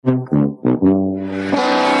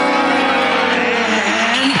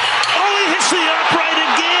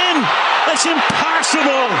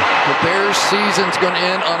season's going to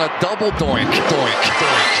end on a double doink, doink,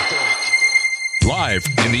 doink. Live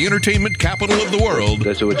in the entertainment capital of the world.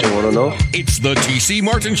 That's what you want to know? It's the T.C.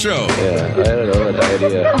 Martin Show. Yeah, I don't know, an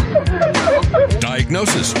idea.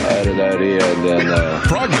 Diagnosis. I had an idea and then...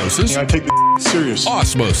 Prognosis. I take the serious.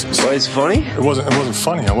 Osmosis. Why, it's funny? It wasn't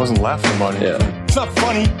funny. I wasn't laughing about it. Yeah. It's not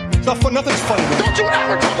funny. It's not fun. Nothing's funny. Don't you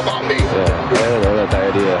ever talk about me. Yeah, I don't know, that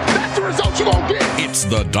idea. That's the result you're going to get. It's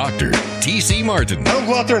the Dr. T.C. Martin. I don't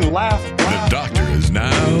go out there and laugh. The doctor is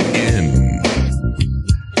now in.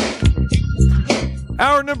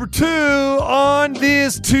 Hour number 2 on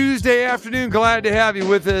this Tuesday afternoon. Glad to have you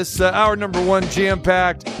with us. Hour number 1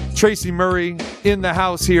 jam-packed. Tracy Murray in the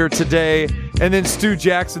house here today. And then Stu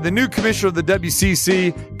Jackson, the new commissioner of the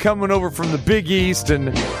WCC, coming over from the Big East and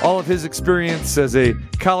all of his experience as a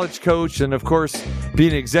college coach and, of course,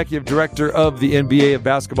 being executive director of the NBA of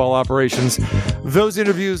basketball operations. Those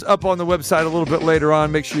interviews up on the website a little bit later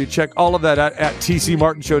on. Make sure you check all of that at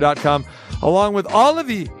tcmartinshow.com, along with all of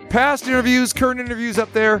the past interviews, current interviews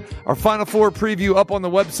up there, our Final Four preview up on the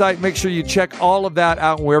website. Make sure you check all of that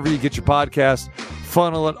out wherever you get your podcast.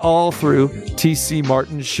 Funnel it all through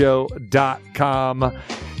tcmartinshow.com.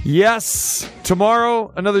 Yes,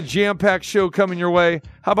 tomorrow, another jam-packed show coming your way.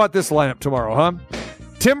 How about this lineup tomorrow, huh?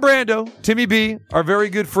 Tim Brando, Timmy B, our very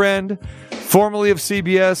good friend, formerly of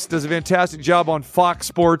CBS, does a fantastic job on Fox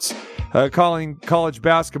Sports, calling college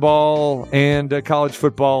basketball and college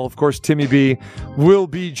football. Of course, Timmy B will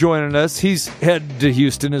be joining us. He's headed to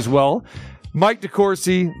Houston as well. Mike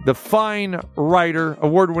DeCourcy, the fine writer,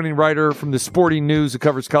 award-winning writer from the Sporting News that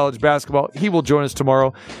covers college basketball, he will join us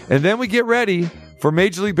tomorrow. And then we get ready for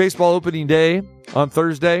Major League Baseball opening day on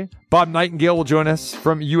Thursday. Bob Nightingale will join us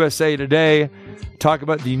from USA Today, talk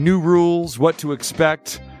about the new rules, what to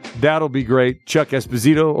expect. That'll be great. Chuck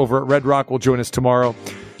Esposito over at Red Rock will join us tomorrow.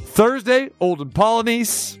 Thursday, Olden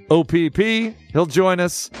Polynice, OPP, he'll join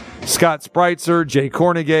us. Scott Spreitzer, Jay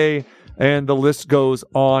Cornegay, and the list goes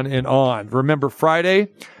on and on. Remember, Friday,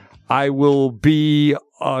 I will be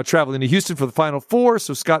traveling to Houston for the Final Four,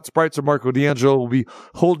 so Scott Spreitzer, Marco D'Angelo will be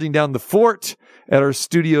holding down the fort at our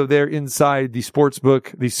studio there inside the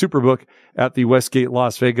Sportsbook, the Superbook at the Westgate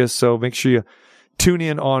Las Vegas. So make sure you tune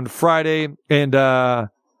in on Friday. And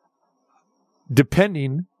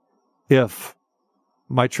depending if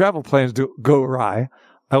my travel plans go awry,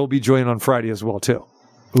 I will be joining on Friday as well, too.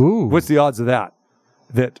 Ooh. What's the odds of that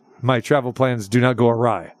my travel plans do not go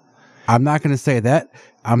awry? I'm not going to say that.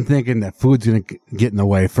 I'm thinking that food's going to get in the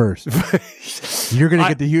way first. You're going to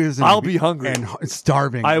get to Houston. I'll be hungry and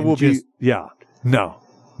starving. I will be. Yeah. No,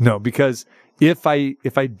 because if I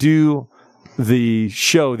do the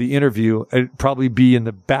show, the interview, it'd probably be in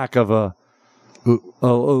the back of a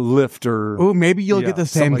lift or. Oh, maybe you'll get the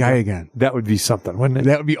same guy again. That would be something, wouldn't it?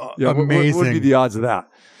 That would be amazing. What would be the odds of that?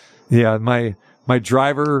 Yeah, my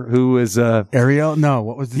driver who is Ariel. No,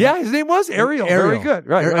 what was his name? His name was Ariel. Very good.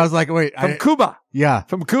 Right. I was like, wait, from Cuba. Yeah,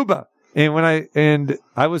 from Cuba. And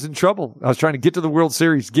I was in trouble. I was trying to get to the World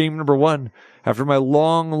Series, game number 1, after my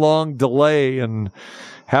long delay and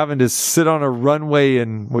having to sit on a runway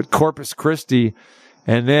with Corpus Christi,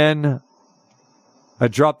 and then I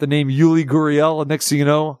dropped the name Yuli Gurriel, and next thing you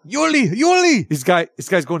know, Yuli, this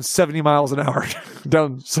guy's going 70 miles an hour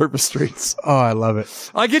down surface streets. Oh, I love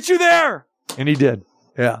it. I'll get you there. And he did.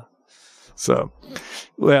 Yeah. So,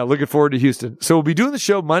 yeah, looking forward to Houston. So we'll be doing the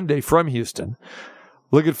show Monday from Houston.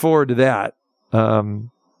 Looking forward to that.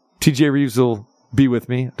 TJ Reeves will be with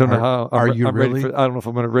me. Don't know how. I'm really? Ready I don't know if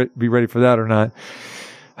I'm going to be ready for that or not.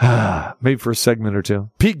 Maybe for a segment or two.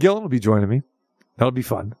 Pete Gillen will be joining me. That'll be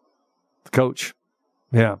fun. The coach.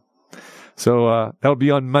 Yeah. So that'll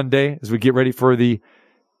be on Monday as we get ready for the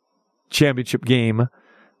championship game.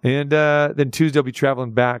 And then Tuesday I'll be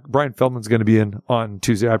traveling back. Brian Feldman's going to be in on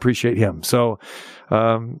Tuesday. I appreciate him. So,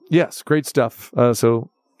 yes, great stuff. So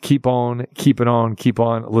keep on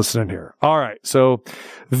listening here. All right. So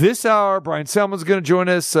this hour, Bryan Salmond's going to join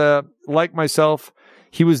us. Like myself,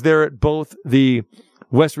 he was there at both the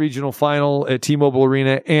West Regional Final at T-Mobile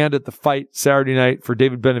Arena and at the fight Saturday night for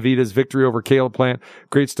David Benavidez' victory over Caleb Plant.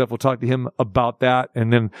 Great stuff. We'll talk to him about that.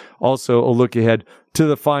 And then also a look ahead to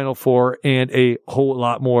the Final Four and a whole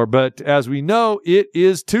lot more. But as we know, it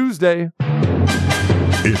is Tuesday.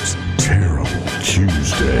 It's Terrible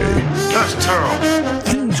Tuesday. That's terrible.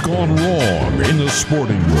 Things gone wrong in the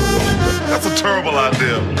sporting world. That's a terrible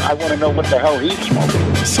idea. I want to know what the hell he's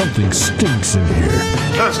smoking. Something stinks in here.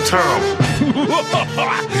 That's terrible.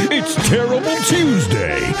 It's Terrible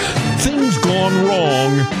Tuesday. Things gone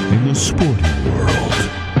wrong in the sporting world.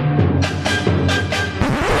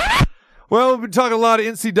 Well, we've been talking a lot of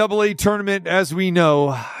NCAA tournament, as we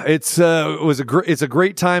know. It's a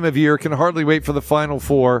great time of year. Can hardly wait for the Final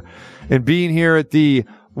Four. And being here at the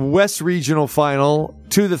West Regional Final,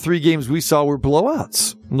 2 of the 3 games we saw were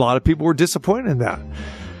blowouts. A lot of people were disappointed in that.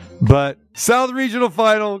 But South Regional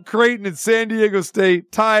Final, Creighton and San Diego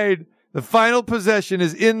State tied. The final possession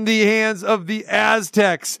is in the hands of the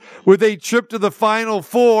Aztecs with a trip to the Final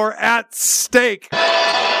Four at stake.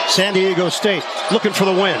 San Diego State looking for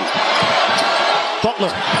the win. Butler,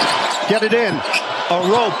 get it in.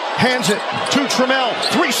 Robe hands it to Trammell.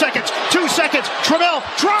 3 seconds, 2 seconds. Trammell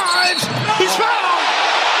drives. He's fouled.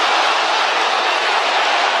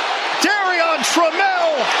 Darion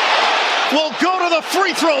Trammell will go to the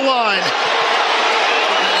free throw line.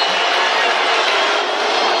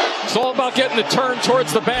 It's all about getting the turn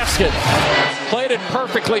towards the basket. Played it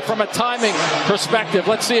perfectly from a timing perspective.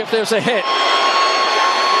 Let's see if there's a hit.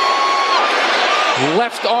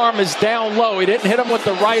 Left arm is down low. He didn't hit him with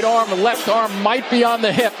the right arm. The left arm might be on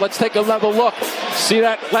the hip. Let's take another look. See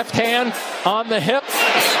that left hand on the hip?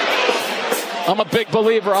 I'm a big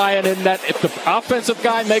believer, Ian, in that if the offensive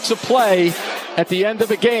guy makes a play at the end of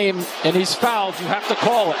the game and he's fouled, you have to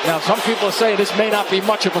call it. Now, some people are saying this may not be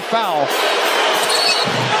much of a foul.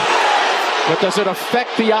 But does it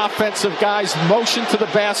affect the offensive guy's motion to the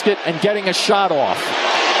basket and getting a shot off?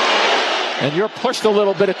 And you're pushed a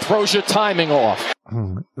little bit, it throws your timing off.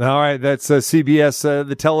 All right, that's CBS,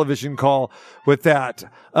 the television call with that.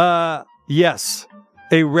 Yes,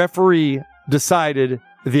 a referee decided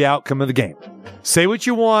the outcome of the game. Say what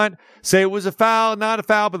you want. Say it was a foul, not a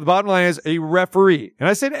foul, but the bottom line is a referee. And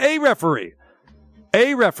I said a referee.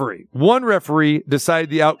 A referee. One referee decided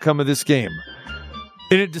the outcome of this game.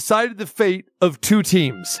 And it decided the fate of 2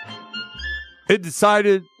 teams. It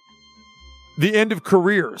decided the end of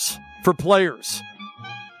careers for players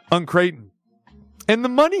on Creighton. And the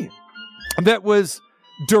money that was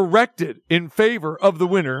directed in favor of the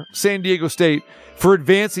winner, San Diego State, for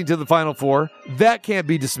advancing to the Final Four, that can't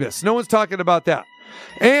be dismissed. No one's talking about that.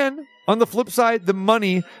 And on the flip side, the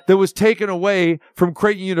money that was taken away from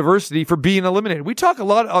Creighton University for being eliminated. We talk a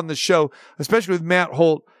lot on the show, especially with Matt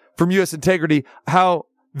Holt from U.S. Integrity, how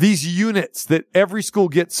these units that every school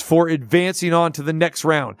gets for advancing on to the next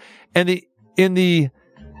round. And the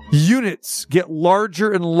units get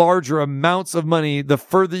larger and larger amounts of money the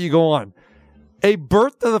further you go on. A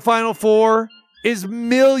berth to the Final Four is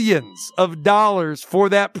millions of dollars for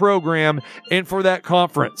that program and for that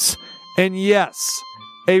conference. And yes,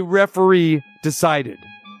 a referee decided.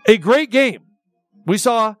 A great game. We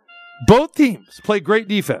saw both teams play great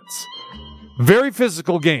defense. Very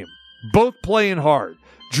physical game. Both playing hard.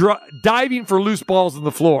 Diving for loose balls on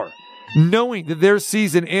the floor. Knowing that their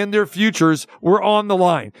season and their futures were on the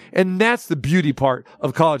line. And that's the beauty part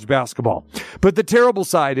of college basketball. But the terrible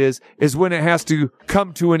side is when it has to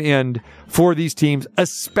come to an end for these teams,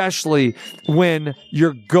 especially when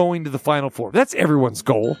you're going to the Final Four. That's everyone's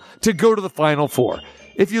goal, to go to the Final Four.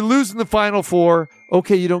 If you lose in the Final Four,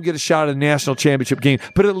 okay, you don't get a shot at a national championship game,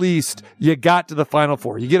 but at least you got to the Final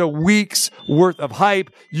Four. You get a week's worth of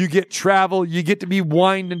hype. You get travel. You get to be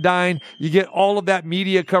wined and dined. You get all of that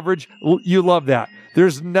media coverage. You love that.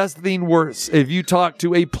 There's nothing worse if you talk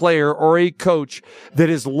to a player or a coach that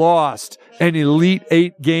has lost an Elite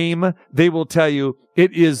 8 game. They will tell you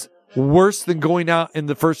it is worse than going out in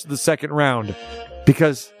the first or the second round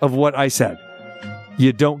because of what I said.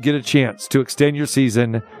 You don't get a chance to extend your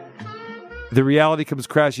season. The reality comes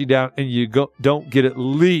crashing down, and you don't get at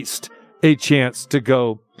least a chance to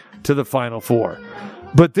go to the Final Four.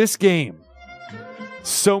 But this game,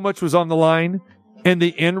 so much was on the line, and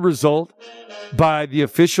the end result by the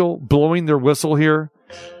official blowing their whistle here,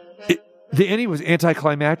 the ending was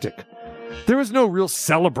anticlimactic. There was no real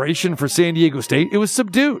celebration for San Diego State. It was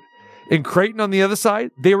subdued. And Creighton on the other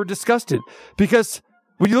side, they were disgusted because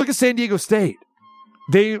when you look at San Diego State,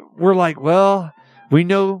 they were like, well, we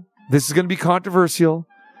know this is going to be controversial.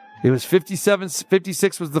 It was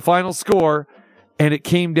 57-56 was the final score, and it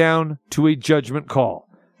came down to a judgment call.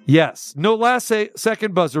 Yes, no last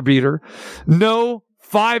second buzzer beater, no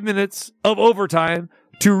 5 minutes of overtime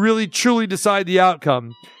to really truly decide the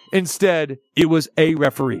outcome. Instead, it was a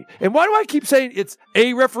referee. And why do I keep saying it's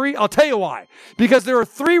a referee? I'll tell you why. Because there are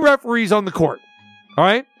 3 referees on the court. All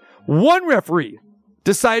right? One referee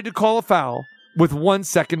decided to call a foul with 1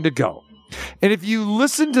 second to go. And if you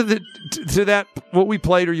listen to that, what we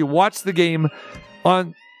played, or you watched the game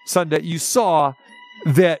on Sunday, you saw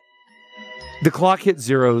that the clock hit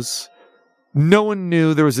zeros. No one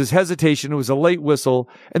knew. There was this hesitation. It was a late whistle,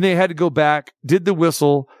 and they had to go back. Did the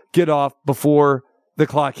whistle get off before the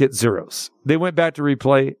clock hit zeros? They went back to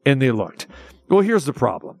replay, and they looked. Well, here's the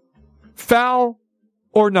problem. Foul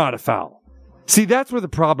or not a foul? See, that's where the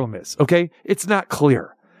problem is, okay? It's not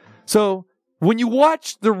clear. So when you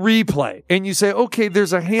watch the replay and you say, okay,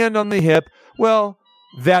 there's a hand on the hip, well,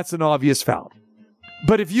 that's an obvious foul.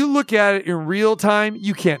 But if you look at it in real time,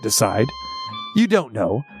 you can't decide. You don't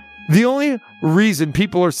know. The only reason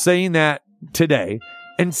people are saying that today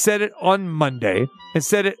and said it on Monday and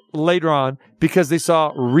said it later on because they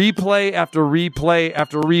saw replay after replay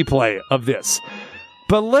after replay of this.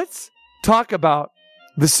 But let's talk about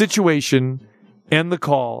the situation and the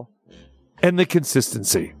call and the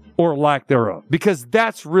consistency or lack thereof, because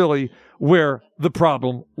that's really where the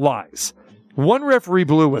problem lies. One referee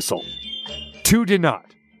blew a whistle. 2 did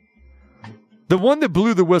not. The one that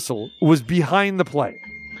blew the whistle was behind the play.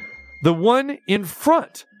 The one in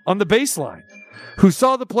front on the baseline who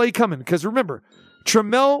saw the play coming, because remember,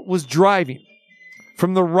 Trammell was driving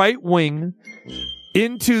from the right wing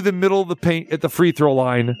into the middle of the paint at the free throw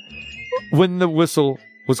line when the whistle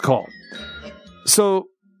was called. So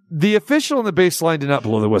the official on the baseline did not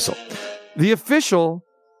blow the whistle. The official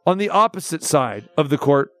on the opposite side of the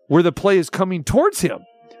court where the play is coming towards him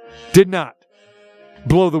did not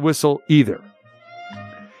blow the whistle either.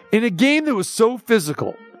 In a game that was so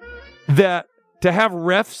physical that to have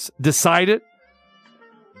refs decide it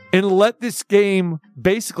and let this game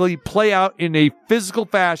basically play out in a physical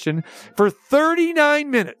fashion for 39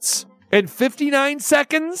 minutes and 59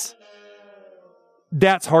 seconds,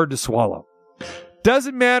 that's hard to swallow.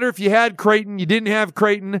 Doesn't matter if you had Creighton, you didn't have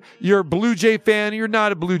Creighton, you're a Blue Jay fan, or you're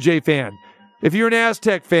not a Blue Jay fan. If you're an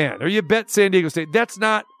Aztec fan, or you bet San Diego State, that's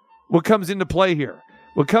not what comes into play here.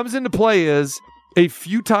 What comes into play is a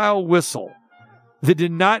futile whistle that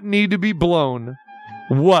did not need to be blown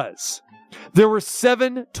was. There were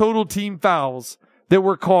 7 total team fouls that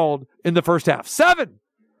were called in the first half. 7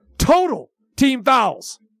 total team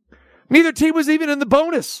fouls. Neither team was even in the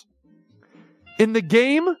bonus. In the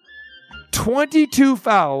game, 22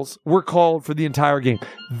 fouls were called for the entire game.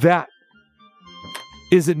 That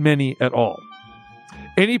isn't many at all.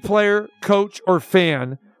 Any player, coach, or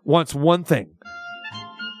fan wants one thing.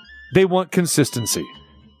 They want consistency.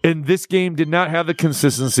 And this game did not have the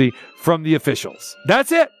consistency from the officials.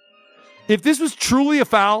 That's it. If this was truly a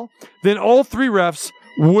foul, then all 3 refs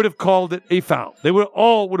would have called it a foul. They would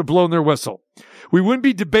have blown their whistle. We wouldn't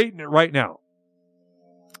be debating it right now.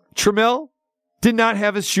 Trammell did not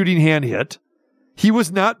have his shooting hand hit. He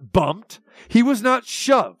was not bumped. He was not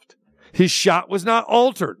shoved. His shot was not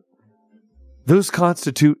altered. Those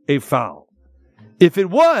constitute a foul. If it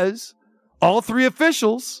was, all 3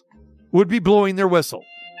 officials would be blowing their whistle.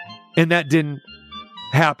 And that didn't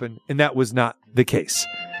happen, and that was not the case.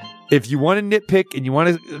 If you want to nitpick and you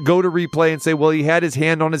want to go to replay and say, well, he had his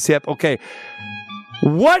hand on his hip, okay.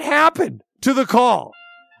 What happened to the call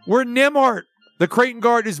where Nembhard, the Creighton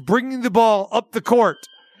guard, is bringing the ball up the court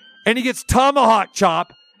and he gets tomahawk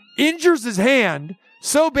chop, injures his hand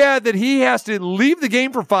so bad that he has to leave the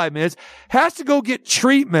game for 5 minutes, has to go get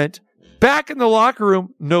treatment, back in the locker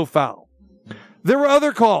room, no foul. There were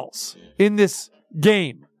other calls in this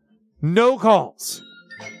game. No calls.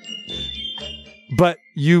 But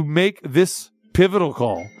you make this pivotal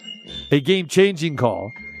call, a game-changing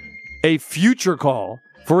call, a future call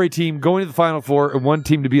for a team going to the Final Four and one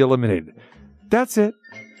team to be eliminated. That's it.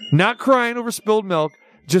 Not crying over spilled milk,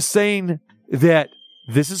 just saying that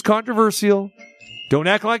this is controversial. Don't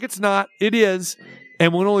act like it's not. It is.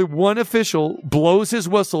 And when only one official blows his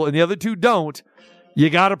whistle and the other 2 don't, you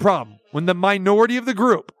got a problem. When the minority of the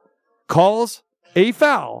group calls a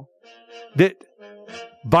foul that,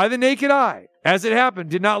 by the naked eye, as it happened,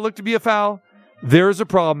 did not look to be a foul, there is a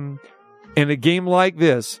problem, and a game like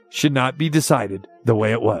this should not be decided the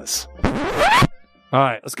way it was. All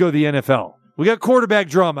right, let's go to the NFL. We got quarterback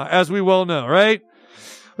drama, as we well know, right?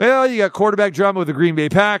 Well, you got quarterback drama with the Green Bay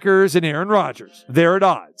Packers and Aaron Rodgers. They're at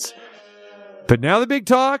odds. But now the big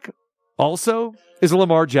talk also is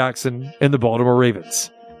Lamar Jackson and the Baltimore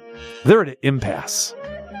Ravens. They're at an impasse.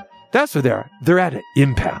 That's what they are. They're at an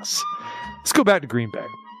impasse. Let's go back to Green Bay.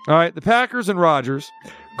 All right, the Packers and Rodgers.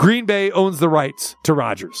 Green Bay owns the rights to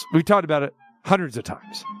Rodgers. We've talked about it hundreds of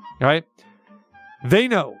times. All right? They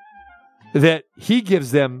know that he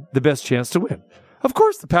gives them the best chance to win. Of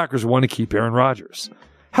course, the Packers want to keep Aaron Rodgers.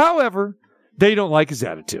 However, they don't like his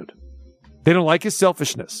attitude. They don't like his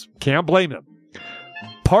selfishness. Can't blame them.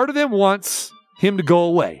 Part of them wants him to go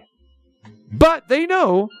away. But they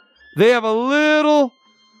know they have a little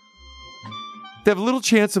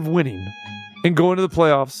chance of winning and going to the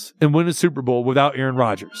playoffs and win a Super Bowl without Aaron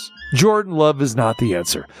Rodgers. Jordan Love is not the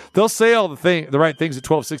answer. They'll say all the right things at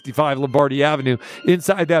 1265 Lombardi Avenue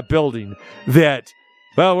inside that building that,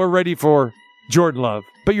 well, we're ready for Jordan Love,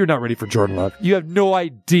 but you're not ready for Jordan Love. You have no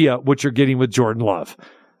idea what you're getting with Jordan Love.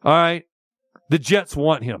 All right? The Jets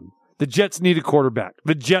want him. The Jets need a quarterback.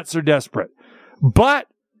 The Jets are desperate. But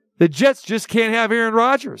the Jets just can't have Aaron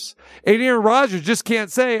Rodgers. And Aaron Rodgers just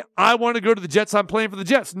can't say, I want to go to the Jets. I'm playing for the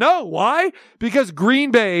Jets. No. Why? Because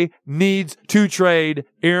Green Bay needs to trade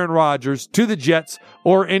Aaron Rodgers to the Jets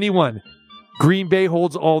or anyone. Green Bay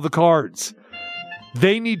holds all the cards.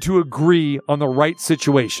 They need to agree on the right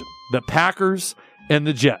situation. The Packers and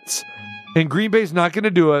the Jets. And Green Bay's not going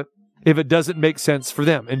to do it if it doesn't make sense for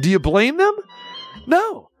them. And do you blame them?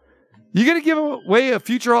 No. You're going to give away a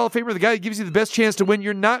future Hall of Famer, the guy that gives you the best chance to win.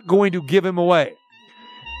 You're not going to give him away.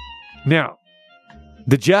 Now,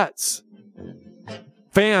 the Jets,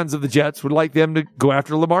 fans of the Jets would like them to go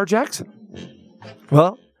after Lamar Jackson.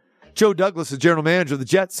 Well, Joe Douglas, the general manager of the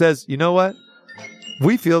Jets, says, you know what?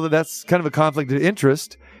 We feel that that's kind of a conflict of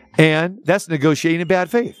interest, and that's negotiating in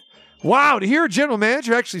bad faith. Wow, to hear a general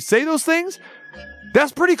manager actually say those things,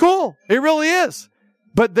 that's pretty cool. It really is.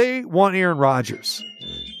 But they want Aaron Rodgers.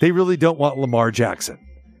 They really don't want Lamar Jackson.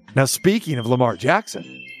 Now, speaking of Lamar Jackson,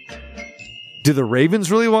 do the Ravens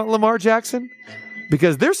really want Lamar Jackson?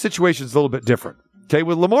 Because their situation is a little bit different. Okay,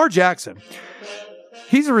 with Lamar Jackson,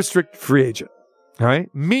 he's a restricted free agent. All right,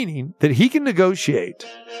 meaning that he can negotiate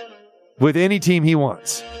with any team he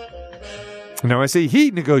wants. Now, when I say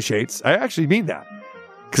he negotiates, I actually mean that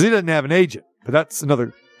because he doesn't have an agent. But that's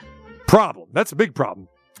another problem. That's a big problem.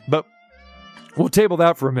 But we'll table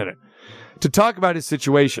that for a minute. To talk about his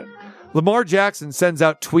situation, Lamar Jackson sends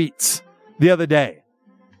out tweets the other day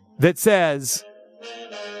that says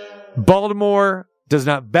Baltimore does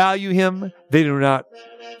not value him. They do not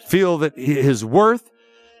feel that his worth.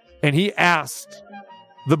 And he asked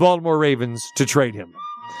the Baltimore Ravens to trade him.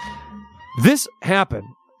 This happened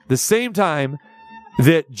the same time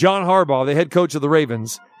that John Harbaugh, the head coach of the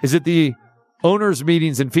Ravens, is at the owners'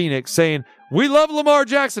 meetings in Phoenix saying, we love Lamar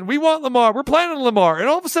Jackson. We want Lamar. We're planning on Lamar. And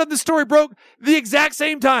all of a sudden, the story broke the exact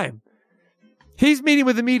same time. He's meeting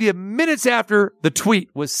with the media minutes after the tweet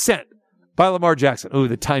was sent by Lamar Jackson. Oh,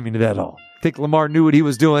 the timing of that all. Think Lamar knew what he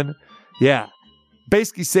was doing? Yeah.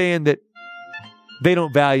 Basically saying that they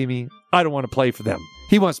don't value me. I don't want to play for them.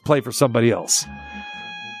 He wants to play for somebody else.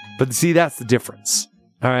 But see, that's the difference.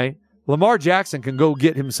 All right? Lamar Jackson can go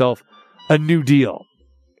get himself a new deal.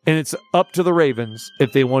 And it's up to the Ravens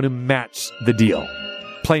if they want to match the deal.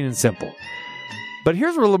 Plain and simple. But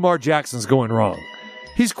here's where Lamar Jackson's going wrong.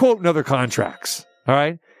 He's quoting other contracts. All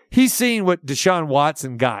right? He's seeing what Deshaun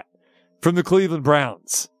Watson got from the Cleveland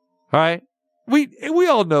Browns. All right? We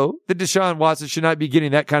all know that Deshaun Watson should not be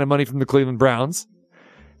getting that kind of money from the Cleveland Browns.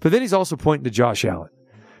 But then he's also pointing to Josh Allen.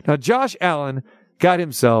 Now, Josh Allen got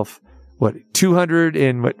himself,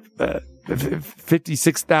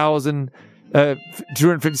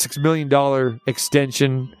 $256 million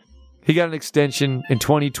extension. He got an extension in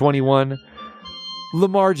 2021.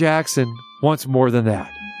 Lamar Jackson wants more than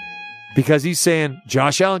that because he's saying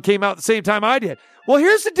Josh Allen came out at the same time I did. Well,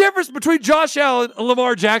 here's the difference between Josh Allen and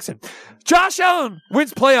Lamar Jackson. Josh Allen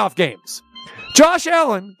wins playoff games. Josh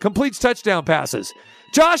Allen completes touchdown passes.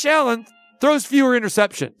 Josh Allen throws fewer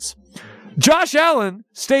interceptions. Josh Allen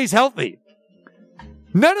stays healthy.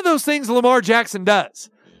 None of those things Lamar Jackson does.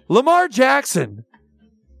 Lamar Jackson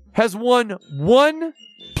has won one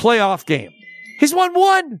playoff game. He's won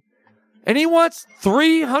one. And he wants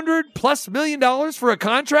 $300+ million for a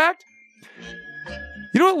contract?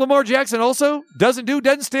 You know what Lamar Jackson also doesn't do?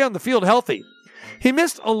 Doesn't stay on the field healthy. He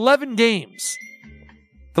missed 11 games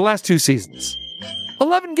the last 2 seasons.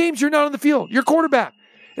 11 games you're not on the field. You're quarterback.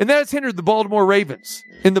 And that has hindered the Baltimore Ravens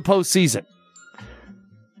in the postseason.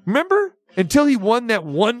 Remember? Until he won that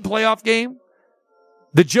one playoff game,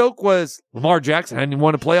 the joke was Lamar Jackson hadn't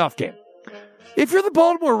won a playoff game. If you're the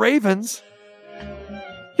Baltimore Ravens,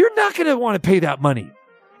 you're not going to want to pay that money.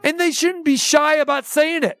 And they shouldn't be shy about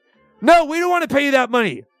saying it. No, we don't want to pay you that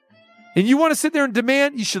money. And you want to sit there and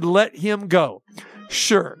demand, you should let him go.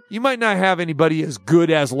 Sure, you might not have anybody as good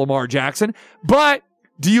as Lamar Jackson, but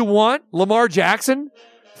do you want Lamar Jackson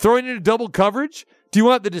throwing into double coverage? Do you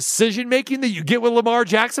want the decision-making that you get with Lamar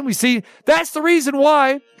Jackson? We see that's the reason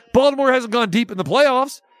why Baltimore hasn't gone deep in the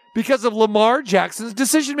playoffs, because of Lamar Jackson's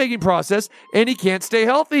decision-making process, and he can't stay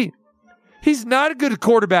healthy. He's not a good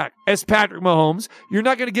quarterback as Patrick Mahomes. You're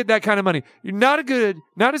not going to get that kind of money. You're not as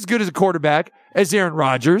good as a quarterback as Aaron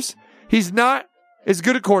Rodgers. He's not as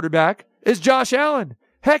good a quarterback as Josh Allen.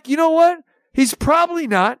 Heck, you know what? He's probably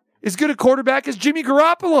not as good a quarterback as Jimmy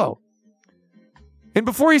Garoppolo. And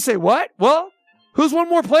before you say, what? Well, who's won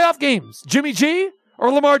more playoff games, Jimmy G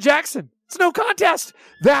or Lamar Jackson? It's no contest.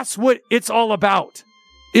 That's what it's all about,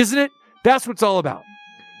 isn't it? That's what it's all about.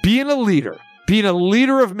 Being a leader, being a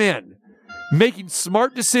leader of men, making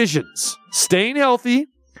smart decisions, staying healthy,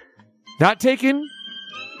 not taking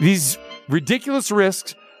these ridiculous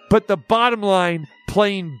risks, but the bottom line,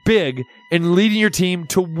 playing big and leading your team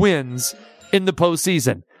to wins in the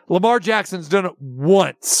postseason. Lamar Jackson's done it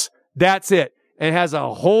once. That's it. And has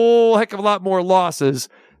a whole heck of a lot more losses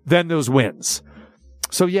than those wins.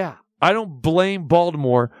 So yeah, I don't blame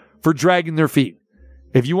Baltimore for dragging their feet.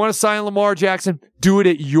 If you want to sign Lamar Jackson, do it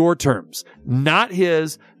at your terms, not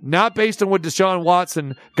his, not based on what Deshaun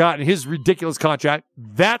Watson got in his ridiculous contract.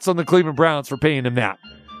 That's on the Cleveland Browns for paying him that.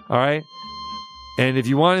 All right? And if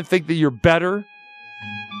you want to think that you're better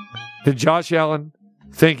than Josh Allen,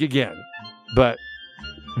 think again. But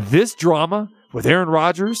this drama with Aaron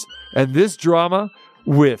Rodgers and this drama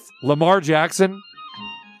with Lamar Jackson,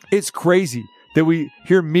 it's crazy that we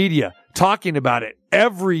hear media talking about it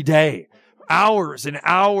every day, hours and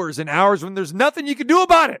hours and hours, when there's nothing you can do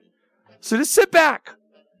about it. So just sit back,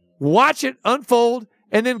 watch it unfold,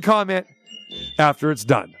 and then comment after it's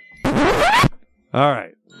done. All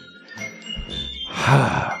right.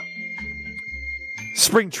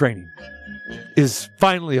 Spring training is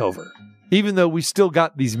finally over, even though we still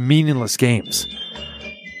got these meaningless games.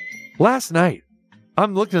 Last night,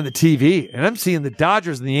 I'm looking at the TV, and I'm seeing the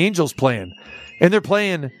Dodgers and the Angels playing, and they're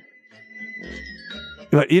playing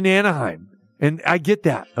in Anaheim. And I get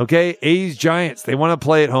that, okay? A's, Giants, they want to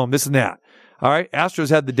play at home, this and that. All right,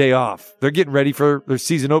 Astros had the day off. They're getting ready for their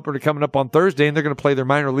season opener coming up on Thursday, and they're going to play their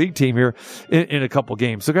minor league team here in a couple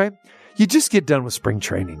games, okay? You just get done with spring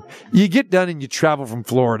training. You get done and you travel from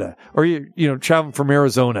Florida, or you travel from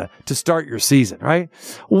Arizona to start your season, right?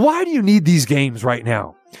 Why do you need these games right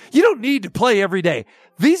now? You don't need to play every day.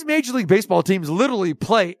 These Major League Baseball teams literally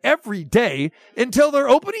play every day until their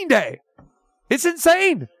opening day. It's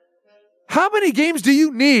insane. How many games do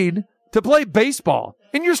you need to play baseball?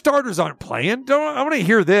 And your starters aren't playing. I want to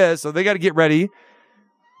hear this, so they got to get ready.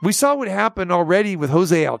 We saw what happened already with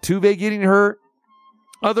Jose Altuve getting hurt.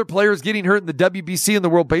 Other players getting hurt in the WBC and the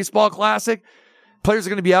World Baseball Classic. Players are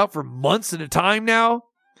going to be out for months at a time now.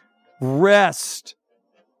 Rest.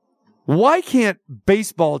 Why can't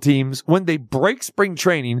baseball teams, when they break spring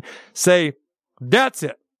training, say, that's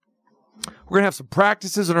it. We're going to have some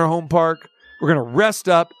practices in our home park. We're going to rest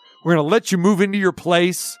up. We're going to let you move into your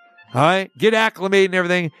place. All right? Get acclimated and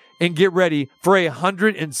everything and get ready for a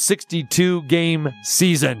 162-game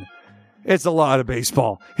season. It's a lot of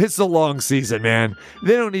baseball. It's a long season, man.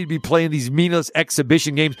 They don't need to be playing these meaningless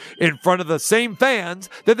exhibition games in front of the same fans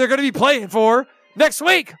that they're going to be playing for next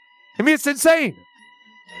week. I mean, it's insane.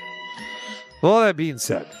 Well, all that being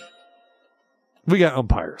said, we got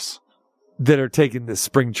umpires that are taking this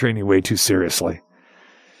spring training way too seriously.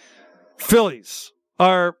 Phillies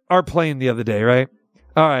are playing the other day, right?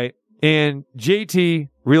 All right. And JT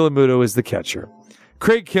Realmuto is the catcher.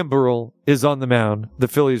 Craig Kimbrell is on the mound, the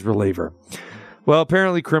Phillies reliever. Well,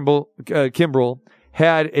 apparently Kimbrell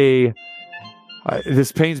had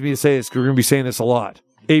this pains me to say this because we're going to be saying this a lot,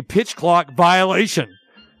 a pitch clock violation.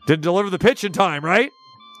 Didn't deliver the pitch in time, right?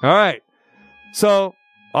 All right. So,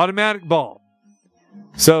 automatic ball.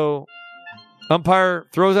 So, umpire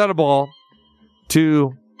throws out a ball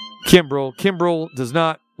to Kimbrell. Kimbrell does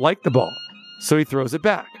not like the ball, so he throws it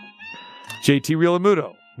back. JT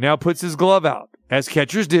Realmuto now puts his glove out, as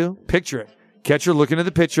catchers do. Picture it. Catcher looking at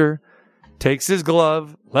the pitcher, takes his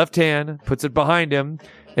glove, left hand, puts it behind him,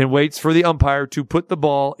 and waits for the umpire to put the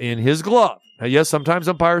ball in his glove. Now, yes, sometimes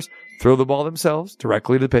umpires throw the ball themselves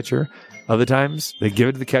directly to the pitcher. Other times, they give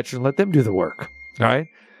it to the catcher and let them do the work. All right?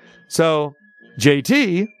 So,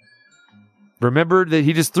 JT remembered that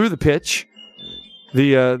he just threw the pitch,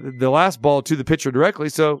 the last ball to the pitcher directly,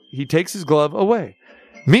 so he takes his glove away.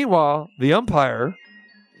 Meanwhile, the umpire,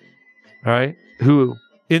 all right, who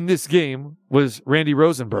in this game was Randy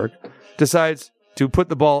Rosenberg, decides to put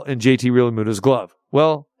the ball in JT Realmuto's glove.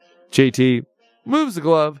 Well, JT moves the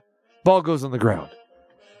glove, ball goes on the ground.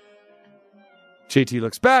 JT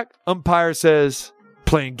looks back, umpire says,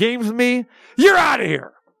 playing games with me, you're out of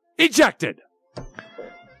here. Ejected.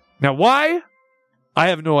 Now, why? I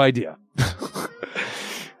have no idea.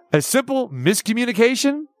 A simple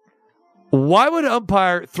miscommunication? Why would an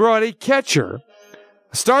umpire throw out a catcher,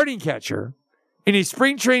 a starting catcher, in a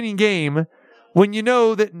spring training game when you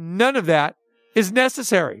know that none of that is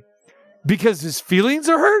necessary? Because his feelings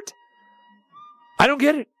are hurt? I don't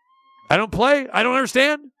get it. I don't play. I don't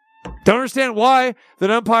understand. Don't understand why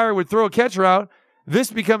that umpire would throw a catcher out.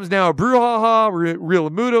 This becomes now a brouhaha.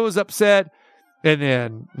 Realmuto is upset. And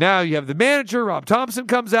then now you have the manager, Rob Thompson,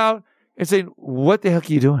 comes out and saying, what the heck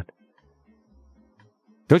are you doing?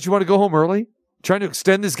 Don't you want to go home early? trying to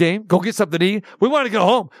extend this game, go get something to eat. We want to go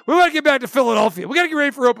home. We want to get back to Philadelphia. We got to get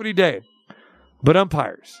ready for opening day. But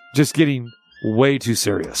umpires just getting way too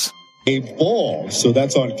serious. A ball, so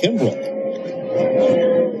that's on Kimbrough.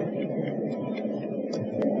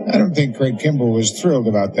 I don't think Craig Kimbrough was thrilled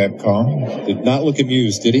about that call. Did not look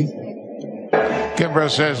amused, did he? Kimbrough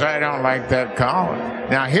says, I don't like that call.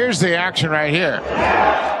 Now, here's the action right here.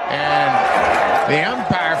 And the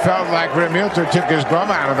umpire felt like Realmuto took his glove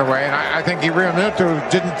out of the way. And I think Realmuto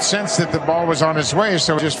didn't sense that the ball was on its way,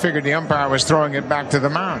 so just figured the umpire was throwing it back to the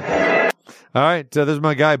mound. All right, there's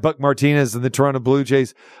my guy, Buck Martinez, and the Toronto Blue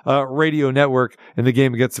Jays radio network in the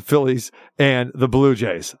game against the Phillies and the Blue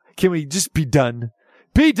Jays. Can we just be done?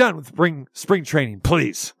 Be done with spring training,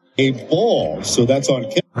 please. A ball, so that's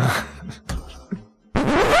on Kimbrough.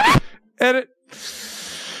 Edit.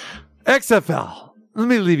 XFL. Let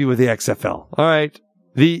me leave you with the XFL. All right.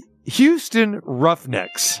 The Houston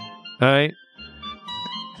Roughnecks, all right,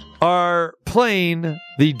 are playing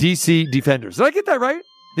the DC Defenders. Did I get that right?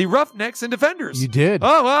 The Roughnecks and Defenders. You did.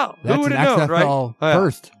 Oh, wow. That's who would an have known, XFL right?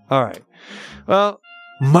 first. All right. Well,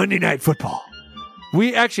 Monday Night Football.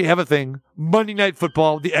 We actually have a thing. Monday Night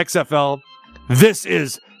Football, the XFL. This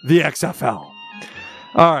is the XFL.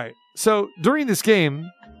 All right. So during this game,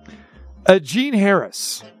 Gene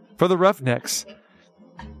Harris for the Roughnecks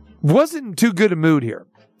wasn't in too good a mood here.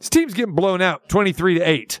 His team's getting blown out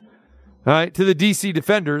 23-8, all right, to the DC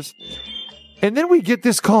Defenders. And then we get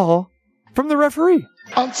this call from the referee.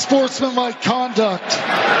 Unsportsmanlike conduct.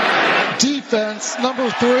 Defense, number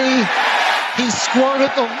 3. He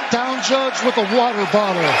squirted the down judge with a water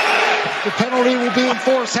bottle. The penalty will be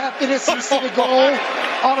enforced half innocence to the goal.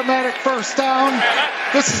 Automatic first down.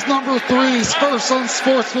 This is number 3's first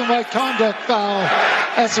unsportsmanlike conduct foul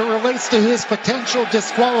as it relates to his potential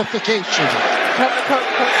disqualification.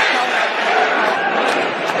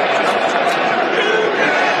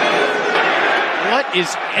 What is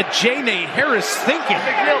Janae Harris thinking? He's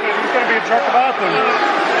going to be a truck of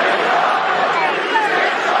bathroom.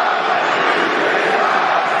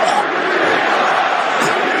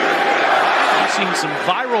 Seen some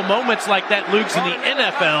viral moments like that, Luke's in the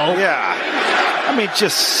NFL. Yeah. I mean,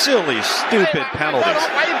 just silly, stupid penalties.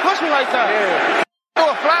 Why you push me like that? Yeah. Throw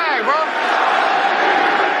a flag, bro.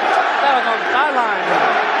 That was on the sideline.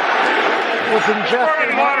 Was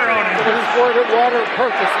ingesting water on him. He squirted water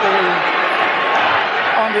purposefully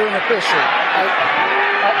under an official.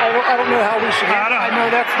 I don't know how we should. I know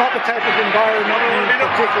that's not the type of environment in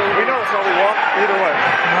particular. We know it's how we walk. Either way.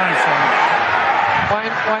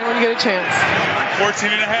 Why don't you get a chance?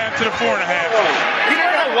 14 and a half to the 4 and a half. He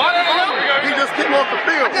didn't have water on him. He just came off the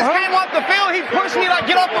field. I just came off the field. He pushed me like,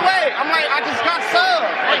 get off the way. I'm like, I just got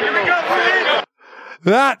subbed. Like, here we go, please.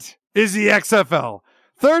 That is the XFL.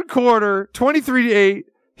 Third quarter, 23-8.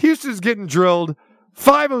 Houston's getting drilled.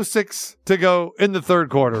 5:06 to go in the third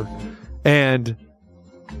quarter. And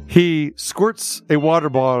he squirts a water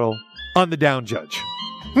bottle on the down judge.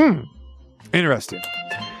 Interesting.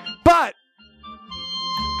 But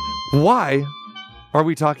why are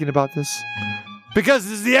we talking about this? Because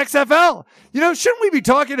this is the XFL. You know, shouldn't we be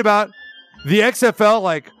talking about the XFL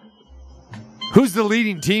like who's the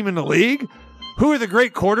leading team in the league? Who are the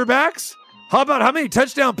great quarterbacks? How about how many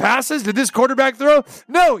touchdown passes did this quarterback throw?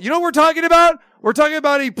 No, you know what we're talking about? We're talking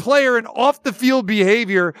about a player in off-the-field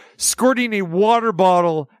behavior squirting a water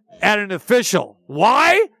bottle at an official.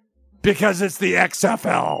 Why? Because it's the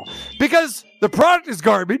XFL. Because the product is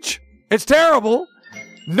garbage. It's terrible.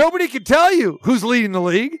 Nobody can tell you who's leading the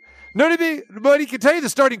league. Nobody can tell you the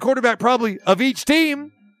starting quarterback probably of each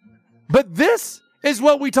team. But this is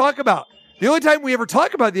what we talk about. The only time we ever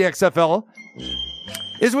talk about the XFL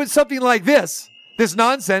is when something like this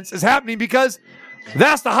nonsense is happening because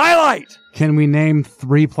that's the highlight. Can we name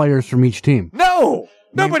 3 players from each team? No.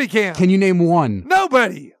 Nobody can. Can you name one?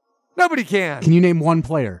 Nobody can. Can you name one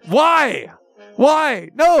player? Why?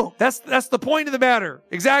 No, that's the point of the matter.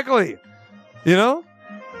 Exactly. You know?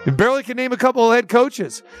 You barely can name a couple of head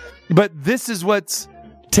coaches. But this is what's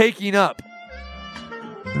taking up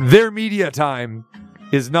their media time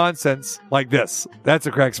is nonsense like this. That's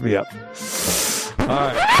what cracks me up. All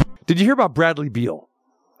right. Did you hear about Bradley Beal? All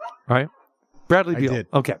right. Bradley Beal. I did.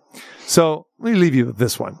 Okay. So let me leave you with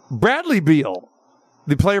this one. Bradley Beal,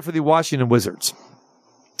 the player for the Washington Wizards,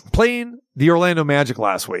 playing the Orlando Magic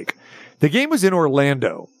last week. The game was in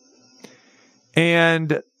Orlando,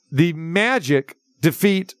 and the Magic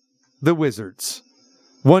defeat the Wizards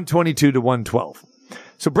 122-112.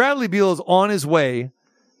 So Bradley Beal is on his way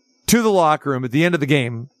to the locker room at the end of the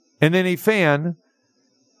game, and then a fan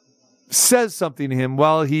says something to him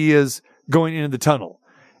while he is going into the tunnel.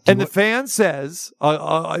 And the fan says,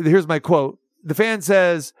 here's my quote. the fan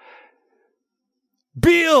says,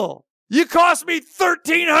 Beal, you cost me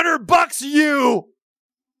 $1,300, you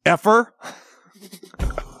effer.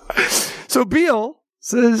 So Beal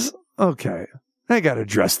says, okay, I got to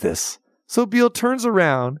address this. So Beal turns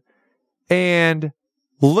around and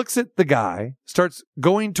looks at the guy, starts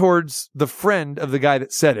going towards the friend of the guy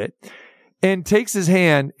that said it, and takes his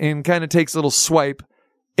hand and kind of takes a little swipe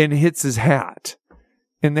and hits his hat.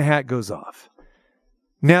 And the hat goes off.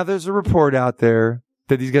 Now there's a report out there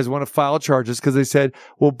that these guys want to file charges because they said,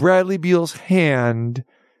 well, Bradley Beal's hand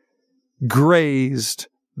grazed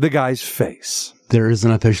the guy's face. There is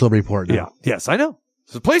an official report now. Yeah. Yes, I know.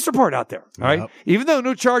 There's a police report out there. All right. Even though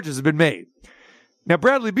no charges have been made. Now,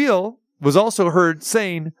 Bradley Beal was also heard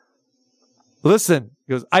saying, listen,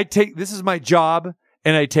 he goes, this is my job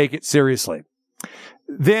and I take it seriously.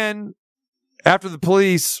 Then after the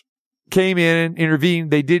police came in and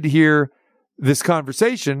intervened, they did hear this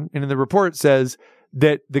conversation. And in the report it says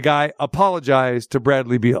that the guy apologized to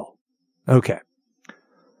Bradley Beal. Okay.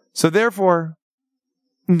 So therefore,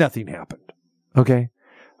 nothing happened. Okay.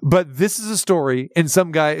 But this is a story, and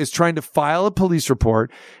some guy is trying to file a police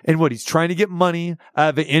report, and he's trying to get money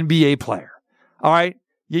out of an NBA player. All right?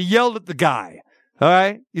 You yelled at the guy. All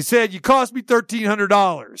right? You said, you cost me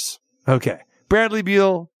 $1,300. Okay. Bradley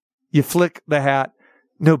Beal, you flick the hat.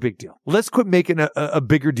 No big deal. Let's quit making a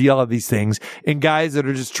bigger deal of these things and guys that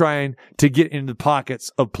are just trying to get into the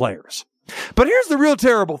pockets of players. But here's the real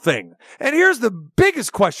terrible thing, and here's the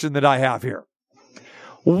biggest question that I have here.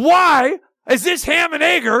 Why is this ham and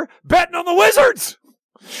egger betting on the Wizards?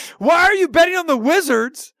 Why are you betting on the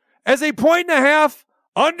Wizards as a 1.5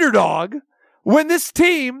 underdog when this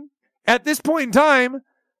team, at this point in time,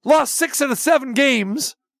 lost 6 out of 7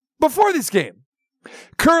 games before this game?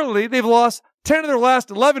 Currently, they've lost 10 of their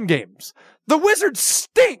last 11 games. The Wizards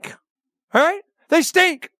stink. All right? They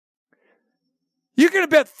stink. You're going to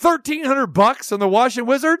bet $1,300 on the Washington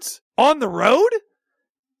Wizards on the road?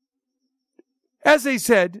 As they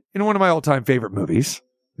said in one of my all-time favorite movies,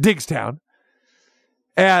 Diggstown,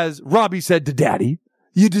 as Robbie said to Daddy,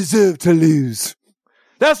 you deserve to lose.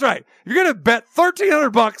 That's right. If you're going to bet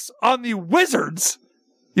 $1,300 on the Wizards,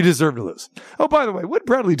 you deserve to lose. Oh, by the way, what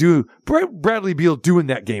did Bradley Beal do in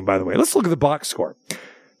that game, by the way? Let's look at the box score.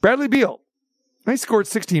 Bradley Beal, he scored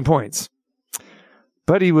 16 points,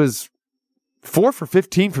 but he was 4 for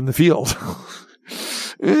 15 from the field.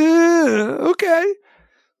 Okay.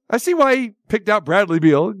 I see why he picked out Bradley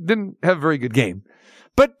Beal. Didn't have a very good game.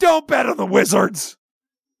 But don't bet on the Wizards.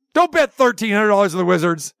 Don't bet $1,300 on the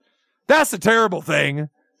Wizards. That's a terrible thing.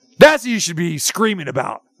 That's what you should be screaming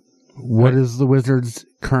about. What is the Wizards'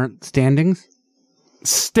 current standings?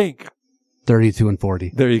 Stink.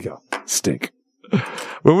 32-40. There you go. Stink.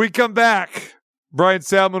 When we come back, Bryan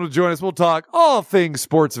Salmond will join us. We'll talk all things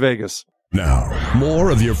Sports Vegas. Now, more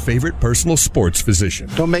of your favorite personal sports physician.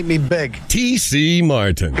 Don't make me beg. T.C.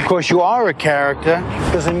 Martin. Because you are a character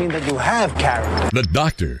doesn't mean that you have character. The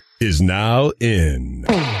doctor is now in.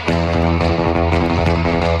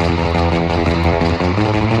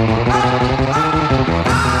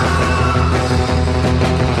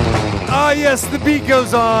 Yes, the beat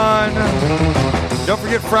goes on. Don't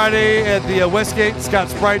forget Friday at the Westgate. Scott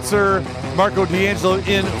Spreitzer, Marco D'Angelo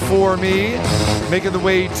in for me. Making the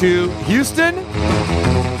way to Houston.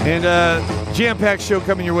 And jam-packed show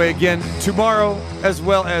coming your way again tomorrow as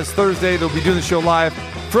well as Thursday. They'll be doing the show live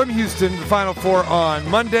from Houston. The Final Four on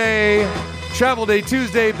Monday. Travel day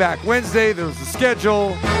Tuesday, back Wednesday. There's the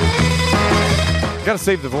schedule. Got to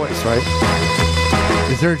save the voice, right?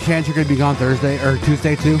 Is there a chance you're going to be gone Thursday or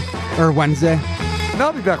Tuesday too? Or Wednesday? No,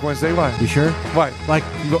 I'll be back Wednesday. Why? You sure? Why? Like,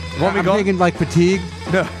 want me I'm gone? thinking like fatigue.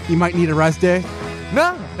 No. You might need a rest day.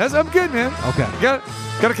 No, I'm good, man. Okay. Got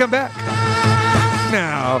to come back.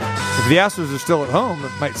 Now, if the Astros are still at home,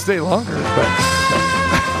 it might stay longer. But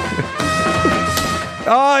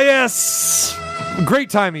oh, yes. Great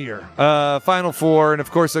time of year. Final Four, and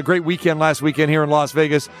of course, a great weekend last weekend here in Las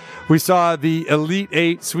Vegas. We saw the Elite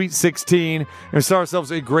Eight, Sweet 16, and we saw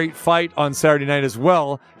ourselves a great fight on Saturday night as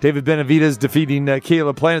well. David Benavidez defeating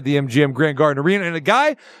Caleb Plant at the MGM Grand Garden Arena, and a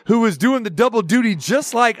guy who was doing the double duty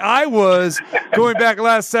just like I was going back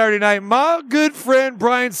last Saturday night, my good friend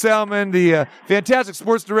Bryan Salmond, the fantastic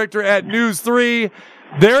sports director at News 3.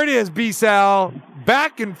 There it is, B-Sal.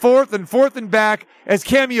 Back and forth and back, as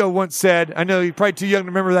Cameo once said. I know you're probably too young to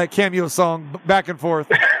remember that Cameo song, Back and Forth.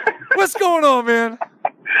 What's going on, man?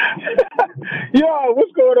 Yo,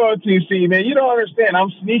 what's going on, TC, man? You don't understand.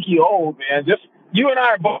 I'm sneaky old, man. Just you and I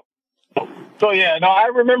are both. So, yeah, no, I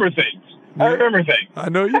remember things. I remember things. I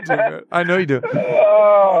know you do, man. I know you do.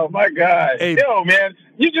 Oh, my God. Hey. Yo, man,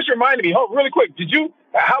 you just reminded me. Really quick,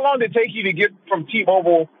 how long did it take you to get from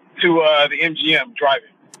T-Mobile to the MGM driving?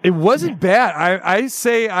 It wasn't bad. I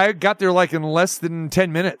say I got there like in less than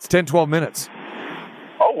 10 minutes, 10, 12 minutes.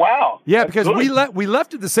 Oh, wow. Yeah, That's because good. we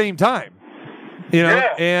left at the same time, you know,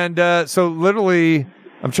 and so literally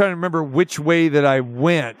I'm trying to remember which way that I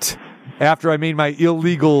went after I made my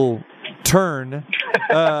illegal turn.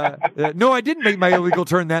 No, I didn't make my illegal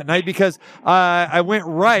turn that night because I went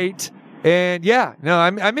right. And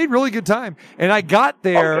I made really good time. And I got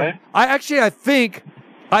there. Okay. I think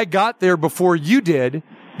I got there before you did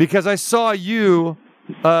because I saw you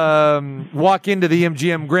walk into the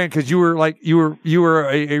MGM Grand because you were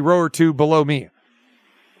a row or two below me.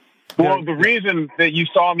 Well, the reason that you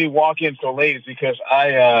saw me walk in so late is because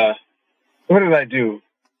what did I do?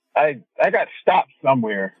 I got stopped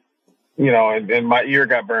somewhere, you know, and my ear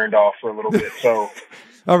got burned off for a little bit. So.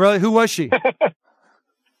 Oh, really? Who was she?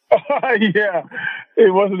 Yeah,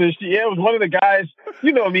 it wasn't a she. Yeah, it was one of the guys.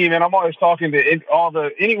 You know me, man. I'm always talking to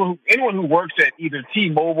anyone who works at either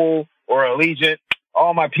T-Mobile or Allegiant.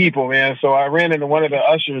 All my people, man. So I ran into one of the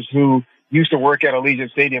ushers who used to work at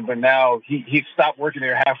Allegiant Stadium, but now he stopped working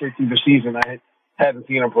there halfway through the season. I hadn't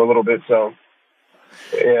seen him for a little bit, so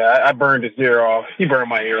yeah, I burned his ear off. He burned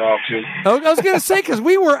my ear off too. I was going to say because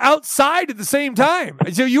we were outside at the same time,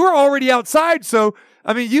 so you were already outside. So.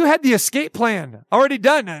 I mean, you had the escape plan already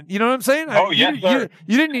done. You know what I'm saying? Oh, yes, sir.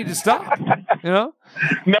 You didn't need to stop, you know?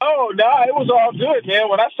 No, it was all good, man.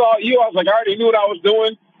 When I saw you, I was like, I already knew what I was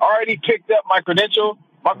doing. I already picked up my credential.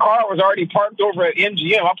 My car was already parked over at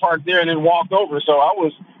MGM. I parked there and then walked over. So I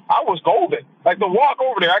was golden. Like the walk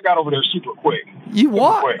over there, I got over there super quick. You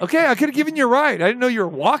walked? Okay, I could have given you a ride. I didn't know you were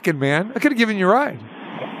walking, man. I could have given you a ride.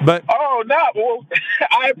 But well,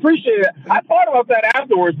 I appreciate it. I thought about that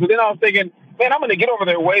afterwards, but then I was thinking, man, I'm going to get over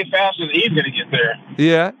there way faster than he's going to get there.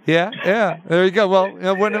 Yeah. There you go. Well, you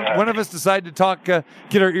know, one of us decided to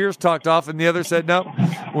get our ears talked off, and the other said, no,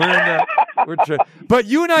 But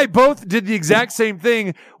you and I both did the exact same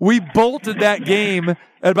thing. We bolted that game at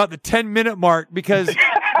about the 10-minute mark because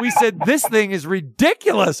we said, this thing is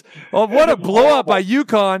ridiculous. Oh, what a blowout by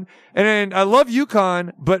UConn. And I love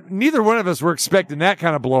UConn, but neither one of us were expecting that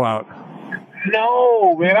kind of blowout.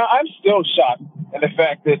 No, man, I'm still shocked at the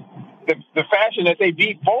fact that the fashion that they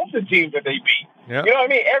beat both the teams that they beat. Yep. You know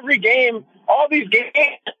what I mean? Every game, all these games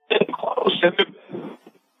are close.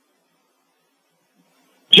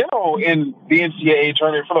 General in the NCAA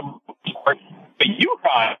tournament for the most part, but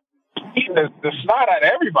UConn beating the snot out of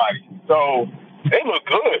everybody. So they look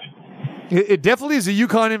good. It definitely is a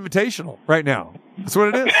UConn Invitational right now. That's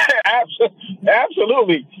what it is.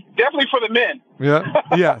 Absolutely. Definitely for the men. Yeah.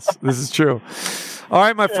 Yes, this is true. All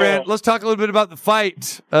right, my friend, let's talk a little bit about the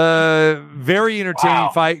fight. Very entertaining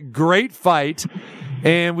fight. Great fight.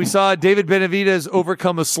 And we saw David Benavidez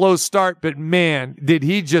overcome a slow start, but man, did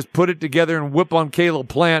he just put it together and whip on Caleb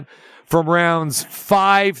Plant from rounds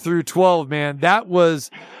 5 through 12, man. That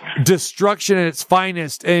was destruction at its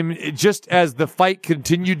finest. And just as the fight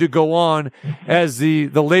continued to go on, as the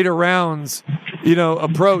later rounds, you know,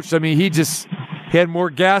 approached, I mean, he had more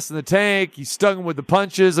gas in the tank. He stung him with the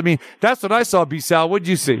punches. I mean, that's what I saw, B-Sal. What did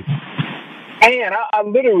you see? Man, I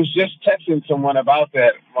literally was just texting someone about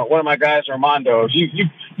that. One of my guys, Armando.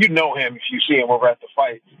 You know him if you see him over at the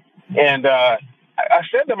fight. And I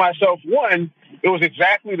said to myself, one, it was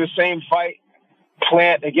exactly the same fight,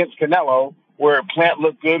 Plant against Canelo, where Plant